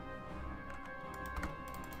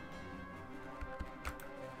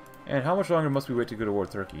 And how much longer must we wait to go to war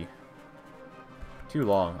with Turkey? Too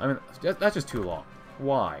long. I mean, that's just too long.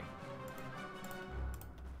 Why?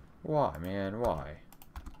 Why, man? Why?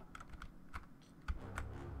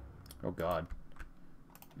 Oh, God.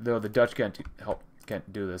 Though the Dutch can't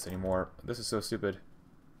do this anymore. This is so stupid.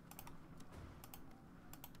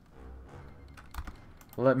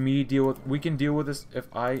 Let me deal with... We can deal with this if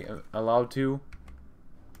I am allowed to.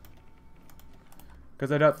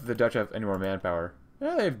 Because I doubt that the Dutch have any more manpower.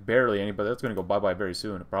 Yeah, they have barely any, but that's going to go bye-bye very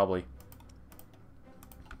soon, probably.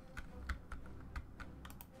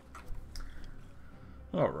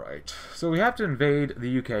 Alright. So we have to invade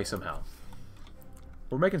the UK somehow.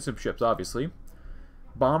 We're making some ships, obviously.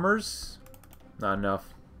 Bombers. Not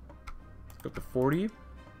enough. Let's go up to 40.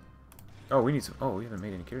 Oh, we need some... Oh, we haven't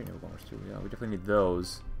made any carrier naval bombers, too. Yeah, we definitely need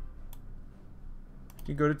those. You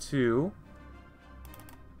can go to 2.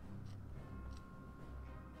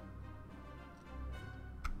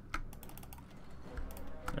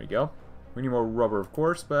 There you go. We need more rubber, of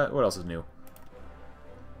course, but what else is new?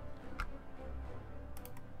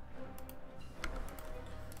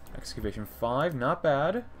 Excavation 5, not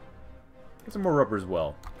bad. Get some more rubber as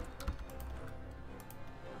well.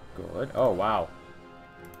 Good. Oh, wow.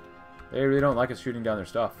 They really don't like us shooting down their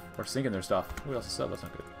stuff. Or sinking their stuff. Who else is that? That's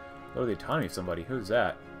not good. Lower the autonomy of somebody. Who's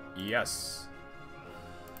that? Yes.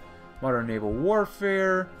 Modern naval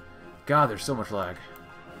warfare. God, there's so much lag.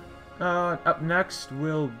 Up next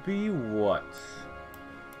will be what?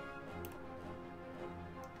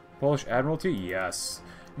 Polish Admiralty? Yes.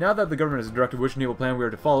 Now that the government has directed which naval plan we are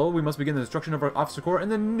to follow, we must begin the instruction of our officer corps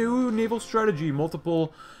and the new naval strategy.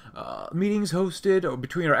 Multiple meetings hosted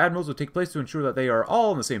between our admirals will take place to ensure that they are all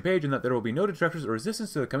on the same page and that there will be no detractors or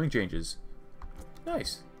resistance to the coming changes.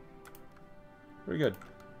 Nice. Very good.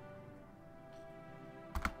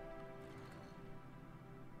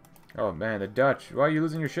 Oh man, the Dutch. Why are you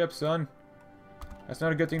losing your ship, son? That's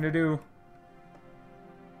not a good thing to do.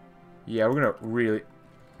 Yeah, we're gonna really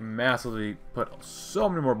massively put so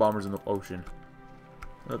many more bombers in the ocean.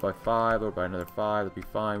 Load by 5, load by another 5, that'd be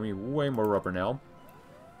fine. We need way more rubber now.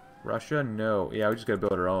 Russia? No. Yeah, we just gotta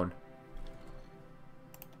build our own.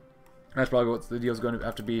 That's probably what the deal's going to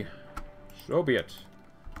have to be. So be it.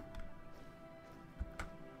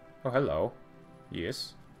 Oh, hello.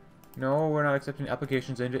 Yes. No, we're not accepting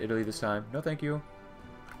applications into Italy this time. No, thank you.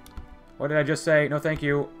 What did I just say? No, thank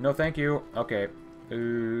you. No, thank you. Okay.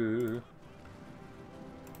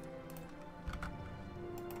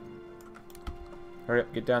 Hurry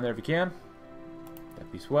up, get down there if you can.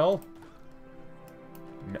 That'd be swell.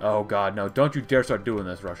 No, oh god, no. Don't you dare start doing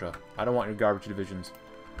this, Russia. I don't want your garbage divisions.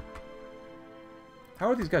 How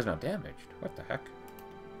are these guys not damaged? What the heck?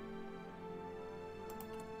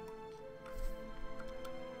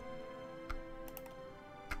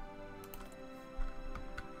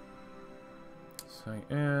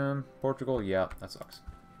 Cyan, Portugal, yeah, that sucks.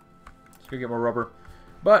 Just gonna get more rubber.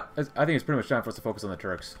 But I think it's pretty much time for us to focus on the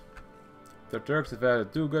Turks. The Turks have had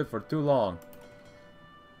it too good for too long.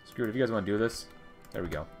 Screw it, if you guys want to do this. There we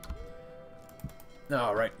go.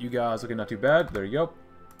 Alright, you guys looking not too bad. There you go.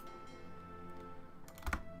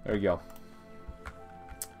 There you go.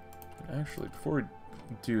 Actually, before we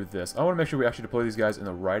do this, I want to make sure we actually deploy these guys in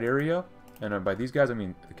the right area. And by these guys, I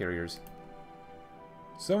mean the carriers.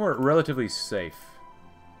 Somewhere relatively safe.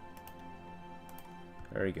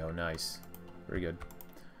 There you go, nice. Very good.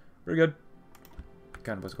 Very good.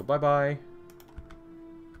 Kind of let's go bye-bye.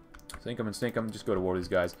 Sink them and stink them, just go to war with these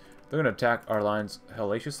guys. They're going to attack our lines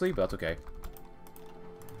hellaciously, but that's okay.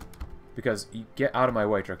 Because, you get out of my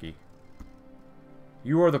way, Turkey.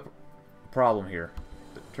 You are the problem here.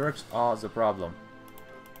 The Turks are the problem.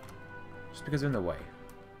 Just because they're in the way.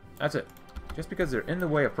 That's it. Just because they're in the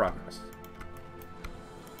way of progress.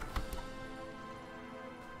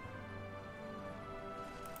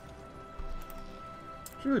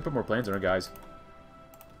 Should really put more planes on our guys.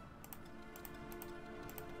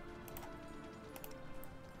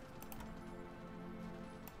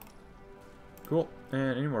 Cool.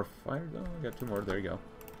 And any more fire? Oh, I got 2 more. There you go.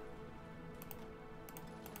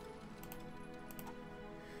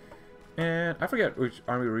 And I forget which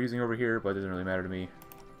army we're using over here, but it doesn't really matter to me.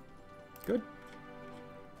 Good.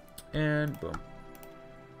 And boom.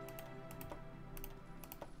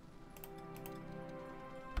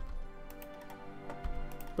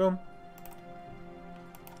 Boom.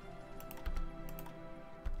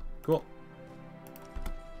 Cool.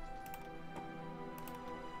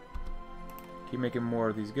 Keep making more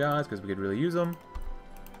of these guys because we could really use them.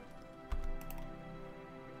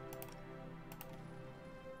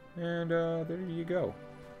 And there you go.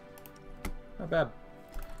 Not bad.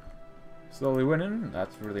 Slowly winning.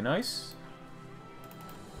 That's really nice.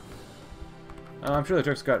 I'm sure the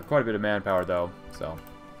Turks got quite a bit of manpower though, so.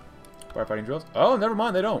 Firefighting drills. Oh, never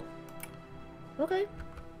mind, they don't. Okay.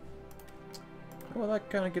 Well, that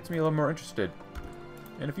kind of gets me a little more interested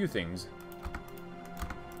in a few things.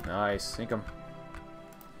 Nice, sink them.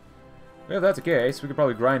 Well, if that's the case, we could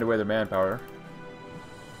probably grind away their manpower.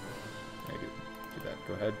 Okay, do that.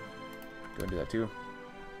 Go ahead. Go and do that too.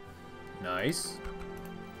 Nice.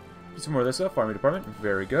 Do some more of this stuff. Army department.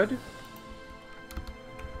 Very good.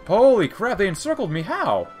 Holy crap, they encircled me.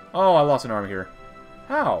 How? Oh, I lost an army here.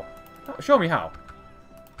 How? Show me how.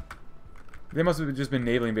 They must have just been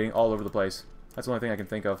naval invading all over the place. That's the only thing I can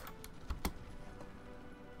think of.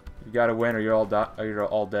 You gotta win or you're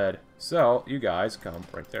all dead. So, you guys come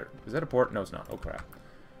right there. Is that a port? No, it's not. Oh, crap.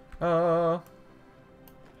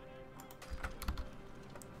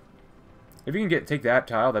 If you can take that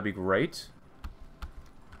tile, that'd be great.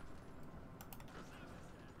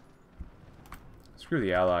 Screw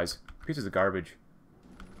the allies. Pieces of garbage.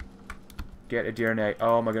 Get a Dearnay.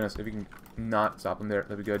 Oh my goodness, if you can not stop them there,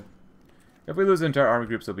 that'd be good. If we lose the entire army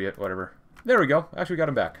group, so be it. Whatever. There we go. Actually got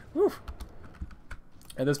them back. Whew.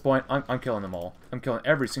 At this point, I'm killing them all. I'm killing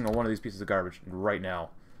every single one of these pieces of garbage right now.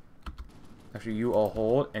 Actually, you all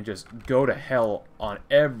hold and just go to hell on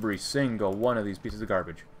every single one of these pieces of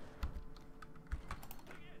garbage.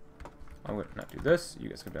 I'm going to not do this. You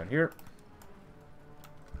guys come down here.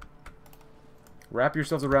 Wrap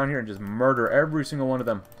yourselves around here and just murder every single one of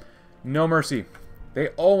them. No mercy. They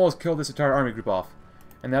almost killed this entire army group off.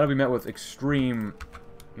 And that'll be met with extreme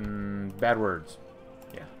Bad words.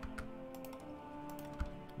 Yeah.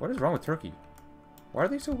 What is wrong with Turkey? Why are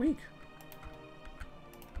they so weak?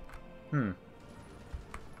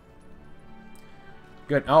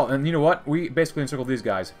 Good. Oh, and you know what? We basically encircled these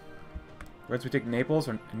guys. Once we take Naples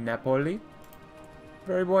or Napoli.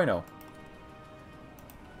 Very bueno.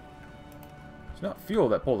 It's not fuel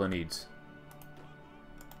that Poland needs.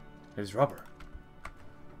 It's rubber.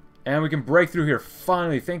 And we can break through here.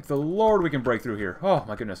 Finally, thank the Lord we can break through here. Oh,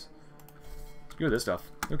 my goodness. Screw this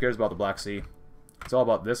stuff. Who cares about the Black Sea? It's all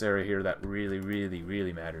about this area here that really, really,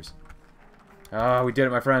 really matters. Ah, we did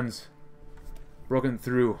it, my friends. Broken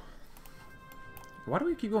through. Why do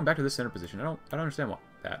we keep going back to this center position? I don't understand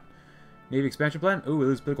that. Navy expansion plan. Ooh, we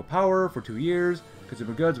lose political power for 2 years.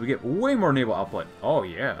 Consumer goods. We get way more naval output. Oh,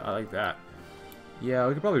 yeah. I like that. Yeah,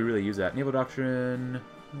 we could probably really use that. Naval doctrine.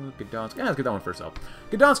 Gdansk. Yeah, let's get that one first up.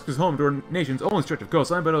 Gdansk is home to our nation's only stretch of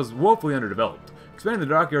coastline, but it was woefully underdeveloped. Expanding the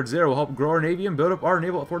dockyards there will help grow our navy and build up our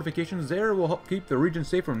naval fortifications there will help keep the region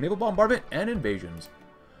safe from naval bombardment and invasions.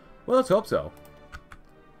 Well, let's hope so.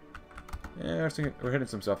 Yeah, we're hitting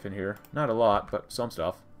some stuff in here. Not a lot, but some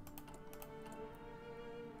stuff.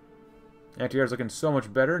 Anti-air's looking so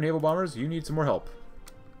much better. Naval bombers, you need some more help.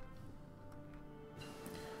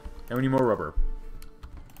 And we need more rubber.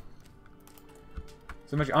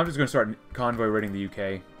 So much. I'm just going to start convoy raiding the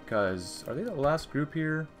UK, because are they the last group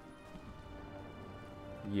here?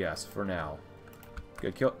 Yes, for now.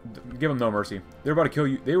 Good, give them no mercy. They're about to kill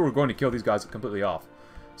you. They were going to kill these guys completely off.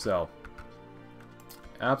 So,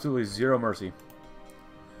 absolutely zero mercy.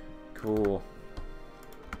 Cool.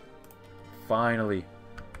 Finally.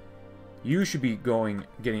 You should be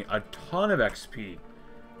getting a ton of XP.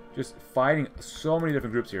 Just fighting so many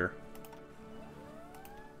different groups here.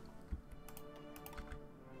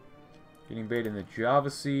 Getting bait in the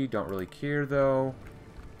Java Sea. Don't really care, though.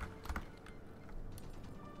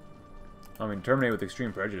 I mean, terminate with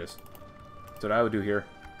extreme prejudice. That's what I would do here.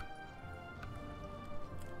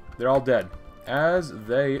 They're all dead. As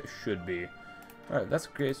they should be. Alright, that's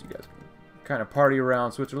great. So you guys can kind of party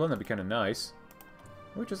around Switzerland. That'd be kind of nice.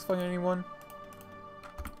 Are we just fighting anyone?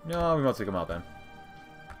 No, we must take them out then.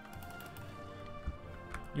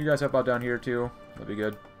 You guys help out down here, too. That'd be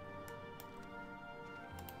good.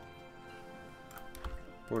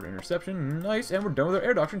 Forward interception. Nice. And we're done with our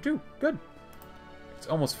air doctrine, too. Good. It's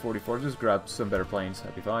almost 44. Just grab some better planes.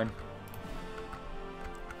 That'd be fine.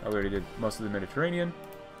 Oh, we already did most of the Mediterranean.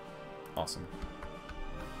 Awesome.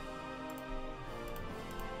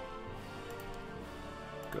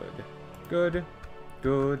 Good. Good.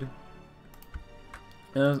 Good.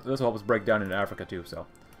 And this will help us break down into Africa, too, so.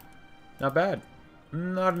 Not bad.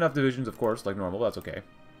 Not enough divisions, of course, like normal. That's okay.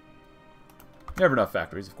 Never enough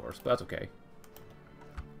factories, of course, but that's okay.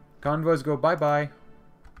 Convoys go bye-bye.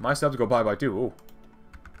 My subs go bye-bye, too. Ooh.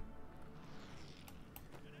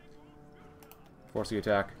 Force the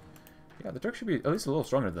attack. Yeah, the Turks should be at least a little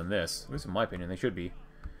stronger than this. At least in my opinion, they should be.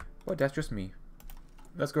 But that's just me.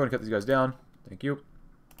 Let's go ahead and cut these guys down. Thank you.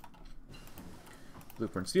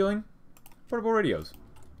 Blueprint stealing. Portable radios.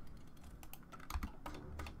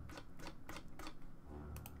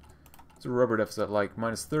 It's a rubber deficit like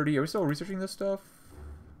minus 30. Are we still researching this stuff?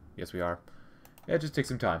 Yes, we are. Yeah, it just takes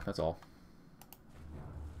some time. That's all.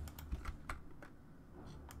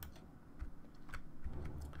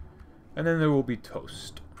 And then there will be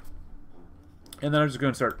toast. And then I'm just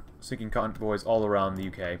going to start sinking convoys all around the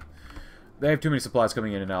UK. They have too many supplies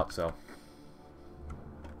coming in and out, so.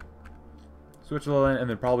 Switzerland, and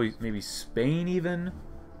then probably maybe Spain even.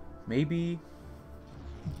 Maybe.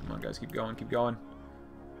 Come on, guys, keep going, keep going.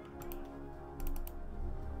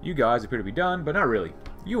 You guys appear to be done, but not really.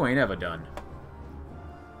 You ain't ever done.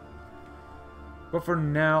 But for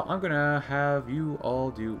now, I'm going to have you all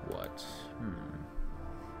do what?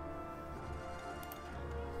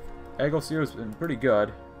 Egglesier's been pretty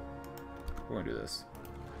good. We're going to do this.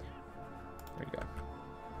 There you go.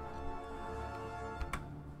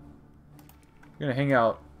 I'm going to hang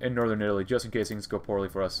out in northern Italy just in case things go poorly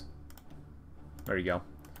for us. There you go.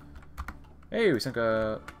 Hey, we sunk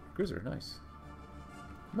a cruiser. Nice.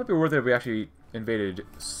 It might be worth it if we actually invaded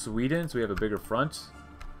Sweden, so we have a bigger front.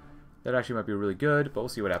 That actually might be really good, but we'll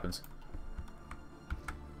see what happens.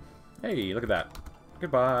 Hey, look at that.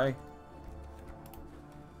 Goodbye.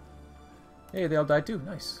 Hey, they all died too.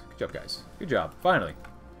 Nice. Good job, guys. Good job. Finally.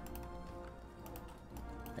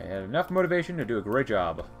 I had enough motivation to do a great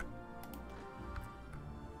job.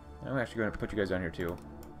 I'm actually going to put you guys down here too.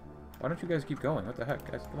 Why don't you guys keep going? What the heck,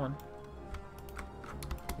 guys? Come on.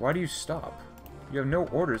 Why do you stop? You have no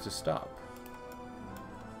orders to stop.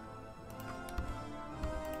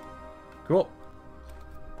 Cool.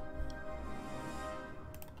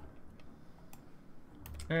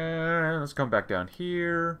 And let's come back down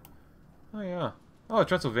here. Oh, yeah. Oh,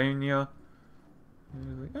 Transylvania.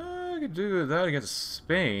 I could do that against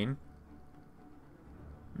Spain.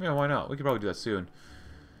 Yeah, why not? We could probably do that soon.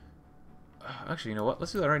 Actually, you know what?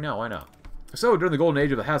 Let's do that right now. Why not? So, during the golden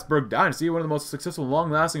age of the Habsburg dynasty, one of the most successful and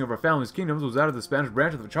long-lasting of our family's kingdoms was that of the Spanish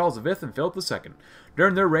branch of Charles V and Philip II.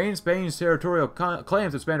 During their reign, Spain's territorial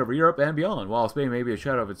claims expanded over Europe and beyond. While Spain may be a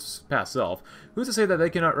shadow of its past self, who's to say that they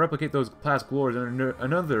cannot replicate those past glories under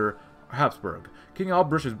another Habsburg? King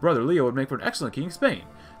Albert's brother Leo would make for an excellent king of Spain.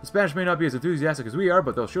 The Spanish may not be as enthusiastic as we are,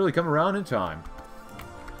 but they'll surely come around in time.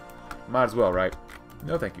 Might as well, right?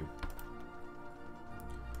 No, thank you.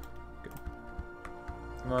 Good.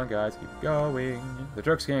 Come on, guys, keep going. The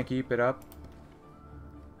Turks can't keep it up.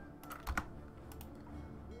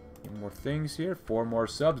 More things here. 4 more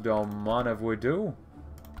subs. Don't mind if we do.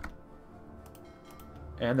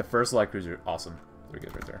 And the first light cruiser. Awesome. Very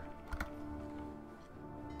good right there.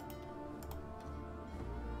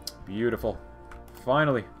 Beautiful.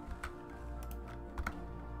 Finally.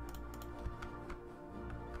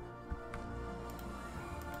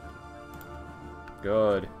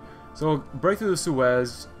 Good. So, break through the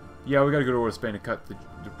Suez. Yeah, we gotta go to Spain to cut the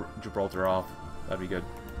Gibraltar off. That'd be good.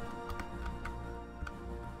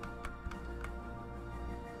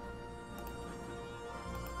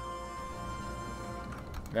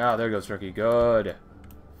 Ah, there goes Turkey. Good.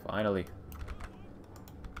 Finally.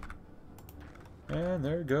 And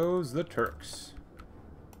there goes the Turks.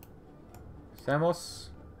 Samos.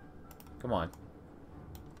 Come on.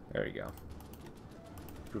 There you go.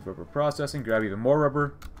 Improve rubber processing. Grab even more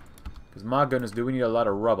rubber. Because my goodness, do we need a lot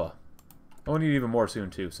of rubber. And we need even more soon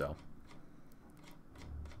too, so.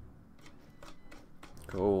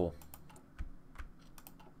 Cool.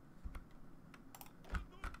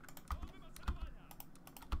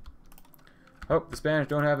 Hope the Spanish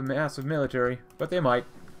don't have a massive military, but they might.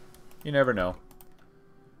 You never know.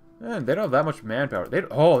 And they don't have that much manpower. They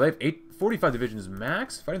have 45 divisions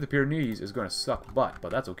max. Fighting the Pyrenees is going to suck butt,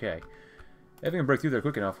 but that's okay. If we can break through there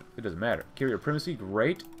quick enough, it doesn't matter. Carrier primacy,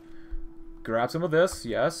 great. Grab some of this,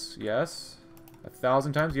 yes, yes.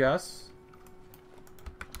 1,000 times yes.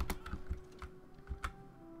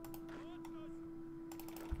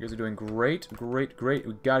 You guys are doing great, great, great.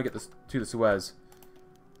 We gotta get this to the Suez.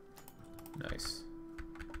 Nice.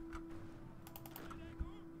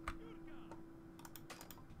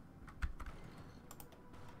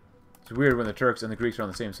 It's weird when the Turks and the Greeks are on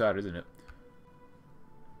the same side, isn't it?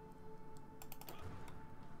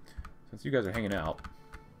 Since you guys are hanging out.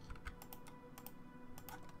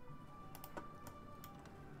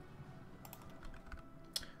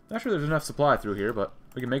 Not sure there's enough supply through here, but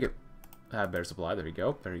we can make it have better supply. There you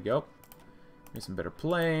go. There you go. Maybe some better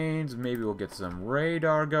planes. Maybe we'll get some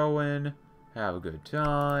radar going. Have a good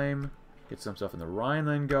time. Get some stuff in the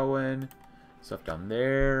Rhineland going. Stuff down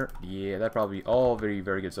there. Yeah, that'd probably be all very,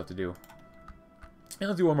 very good stuff to do. And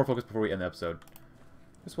let's do one more focus before we end the episode.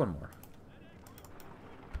 Just one more.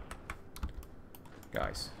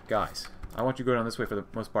 Guys, I want you to go down this way for the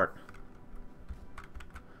most part.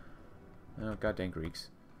 Oh, god dang Greeks.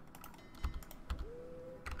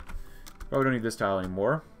 Probably don't need this tile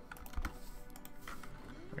anymore.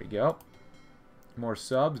 There you go. More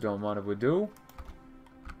subs, don't mind if we do.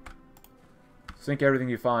 Sink everything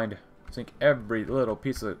you find. Sink every little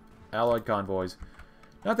piece of allied convoys.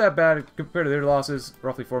 Not that bad compared to their losses.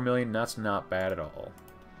 Roughly 4 million, that's not bad at all.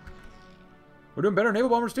 We're doing better in naval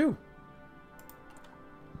bombers too.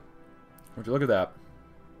 Would you look at that?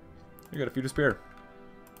 You got a few to spare.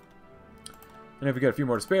 And if we got a few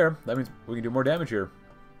more to spare, that means we can do more damage here.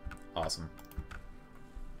 Awesome.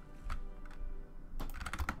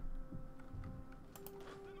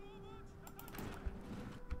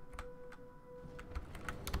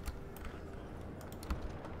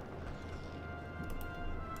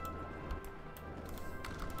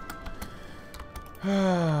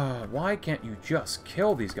 Why can't you just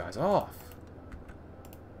kill these guys off?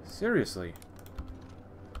 Seriously.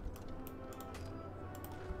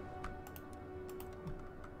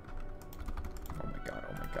 Oh my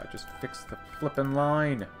god, just fix the flippin'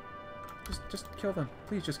 line. Just kill them.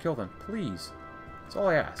 Please just kill them. Please. That's all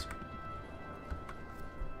I ask.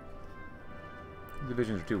 The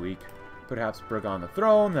divisions are too weak. Put Habsburg on the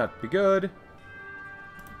throne, that'd be good.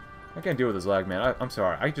 I can't deal with this lag, man. I'm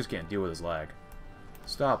sorry, I just can't deal with this lag.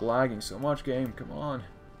 Stop lagging so much, game. Come on.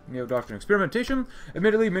 Naval doctrine experimentation.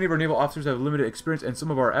 Admittedly, many of our naval officers have limited experience, and some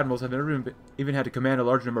of our admirals have never even had to command a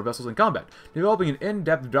large number of vessels in combat. Developing an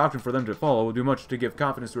in-depth doctrine for them to follow will do much to give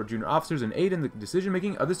confidence to our junior officers and aid in the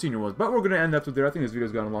decision-making of the senior ones. But we're going to end up with there. I think this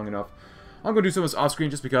video's gone long enough. I'm going to do some of this off-screen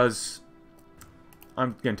just because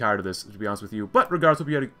I'm getting tired of this, to be honest with you. But regardless, hope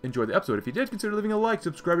you had enjoyed the episode. If you did, consider leaving a like,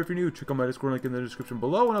 subscribe if you're new, check out my Discord link in the description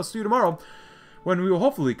below, and I'll see you tomorrow when we will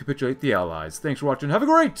hopefully capitulate the Allies. Thanks for watching. Have a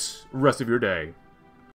great rest of your day.